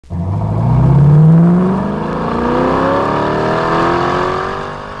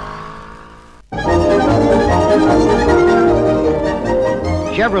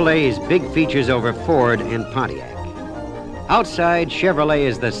Chevrolet's big features over Ford and Pontiac. Outside, Chevrolet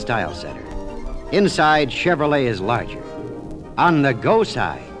is the style setter. Inside, Chevrolet is larger. On the go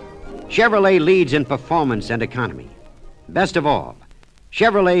side, Chevrolet leads in performance and economy. Best of all,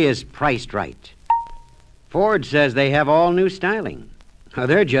 Chevrolet is priced right. Ford says they have all new styling.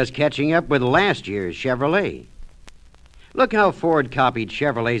 They're just catching up with last year's Chevrolet. Look how Ford copied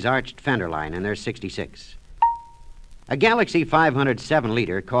Chevrolet's arched fender line in their 66. A Galaxie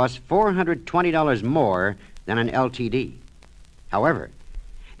 507-liter costs $420 more than an LTD. However,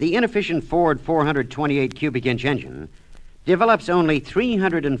 the inefficient Ford 428 cubic inch engine develops only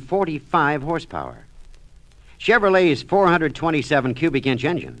 345 horsepower. Chevrolet's 427 cubic inch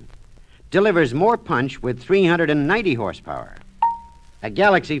engine delivers more punch with 390 horsepower. A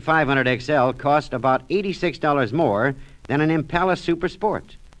Galaxie 500 XL costs about $86 more than an Impala Super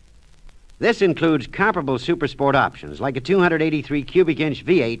Sport. This includes comparable Super Sport options like a 283 cubic inch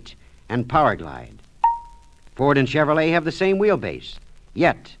V8 and Power Glide. Ford and Chevrolet have the same wheelbase,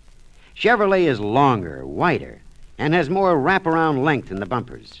 yet Chevrolet is longer, wider, and has more wraparound length in the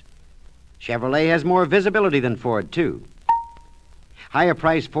bumpers. Chevrolet has more visibility than Ford, too.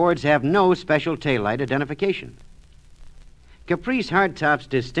 Higher-priced Fords have no special taillight identification. Caprice hardtop's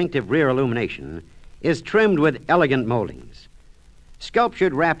distinctive rear illumination is trimmed with elegant moldings.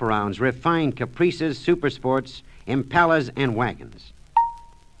 Sculptured wraparounds refine Caprice's Super Sports, Impalas, and wagons.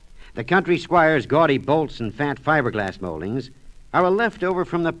 The Country Squire's gaudy bolts and fat fiberglass moldings are a leftover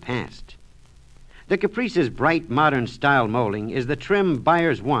from the past. The Caprice's bright modern style molding is the trim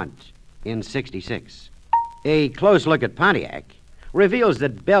buyers want in 66. A close look at Pontiac reveals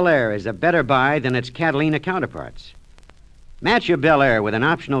that Bel Air is a better buy than its Catalina counterparts. Match your Bel Air with an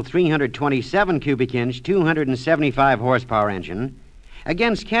optional 327 cubic inch, 275 horsepower engine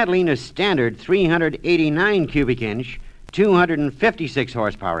against Catalina's standard 389 cubic inch, 256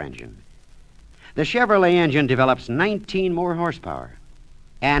 horsepower engine. The Chevrolet engine develops 19 more horsepower.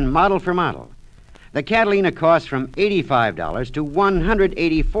 And model for model, the Catalina costs from $85 to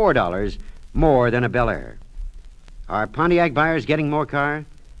 $184 more than a Bel Air. Are Pontiac buyers getting more car?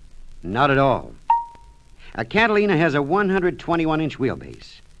 Not at all. A Catalina has a 121-inch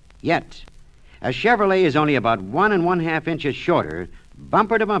wheelbase. Yet, a Chevrolet is only about 1 1/2 inches shorter,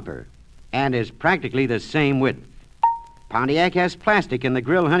 bumper to bumper, and is practically the same width. Pontiac has plastic in the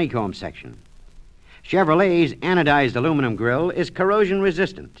grill honeycomb section. Chevrolet's anodized aluminum grill is corrosion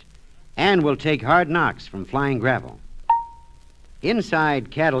resistant and will take hard knocks from flying gravel. Inside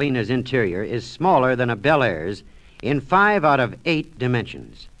Catalina's interior is smaller than a Bel Air's in 5 out of 8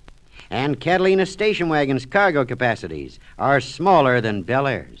 dimensions. And Catalina station wagon's cargo capacities are smaller than Bel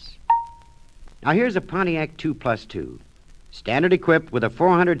Air's. Now here's a Pontiac 2+2, standard equipped with a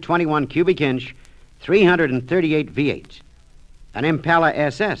 421 cubic inch, 338 V8. An Impala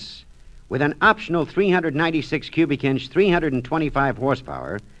SS with an optional 396 cubic inch, 325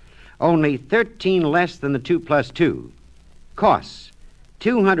 horsepower, only 13 less than the 2+2, costs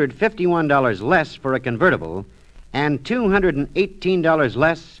 $251 less for a convertible and $218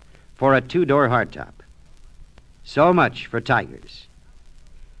 less for a 2-door hardtop. So much for Tigers.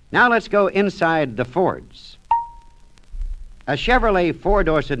 Now let's go inside the Fords. A Chevrolet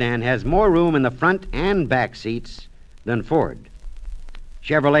 4-door sedan has more room in the front and back seats than Ford.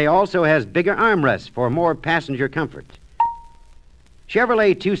 Chevrolet also has bigger armrests for more passenger comfort.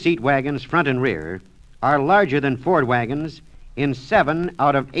 Chevrolet 2-seat wagons, front and rear, are larger than Ford wagons in 7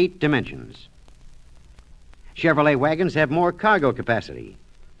 out of 8 dimensions. Chevrolet wagons have more cargo capacity.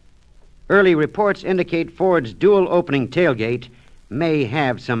 Early reports indicate Ford's dual-opening tailgate may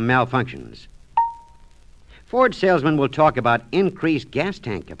have some malfunctions. Ford salesmen will talk about increased gas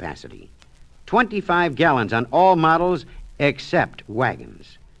tank capacity, 25 gallons on all models except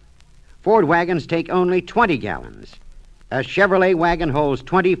wagons. Ford wagons take only 20 gallons. A Chevrolet wagon holds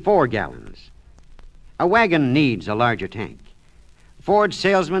 24 gallons. A wagon needs a larger tank. Ford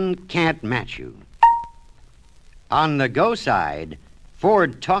salesmen can't match you. On the go side,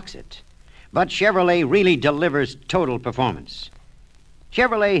 Ford talks it, but Chevrolet really delivers total performance.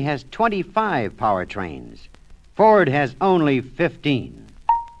 Chevrolet has 25 powertrains. Ford has only 15.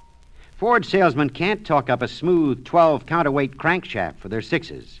 Ford salesmen can't talk up a smooth 12 counterweight crankshaft for their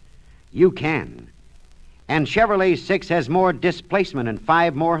 6s. You can. And Chevrolet's 6 has more displacement and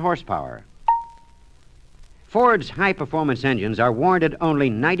 5 more horsepower. Ford's high-performance engines are warranted only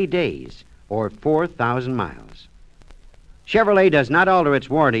 90 days or 4,000 miles. Chevrolet does not alter its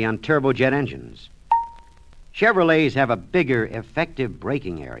warranty on turbojet engines. Chevrolets have a bigger effective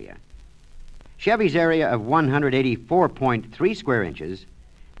braking area. Chevy's area of 184.3 square inches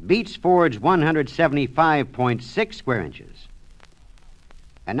beats Ford's 175.6 square inches.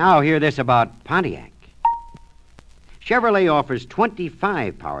 And now hear this about Pontiac. Chevrolet offers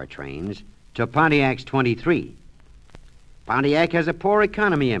 25 powertrains to Pontiac's 23. Pontiac has a poor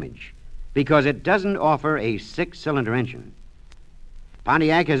economy image because it doesn't offer a 6-cylinder engine.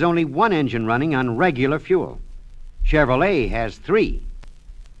 Pontiac has only one engine running on regular fuel. Chevrolet has 3.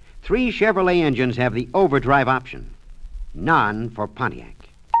 3 Chevrolet engines have the overdrive option. None for Pontiac.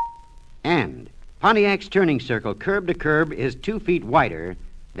 And Pontiac's turning circle curb to curb is 2 feet wider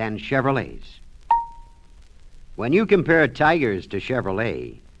than Chevrolet's. When you compare Tigers to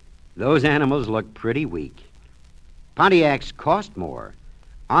Chevrolet, those animals look pretty weak. Pontiacs cost more,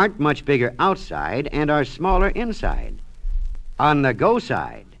 aren't much bigger outside, and are smaller inside. On the go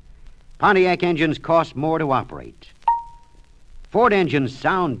side, Pontiac engines cost more to operate. Ford engines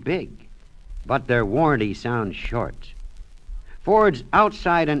sound big, but their warranty sounds short. Ford's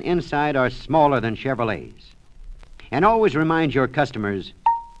outside and inside are smaller than Chevrolet's. And always remind your customers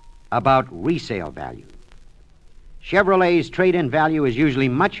about resale value. Chevrolet's trade-in value is usually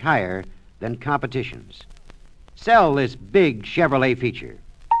much higher than competition's. Sell this big Chevrolet feature.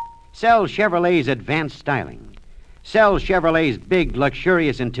 Sell Chevrolet's advanced styling. Sell Chevrolet's big,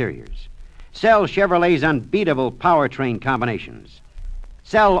 luxurious interiors. Sell Chevrolet's unbeatable powertrain combinations.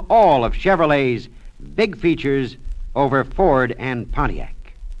 Sell all of Chevrolet's big features over Ford and Pontiac.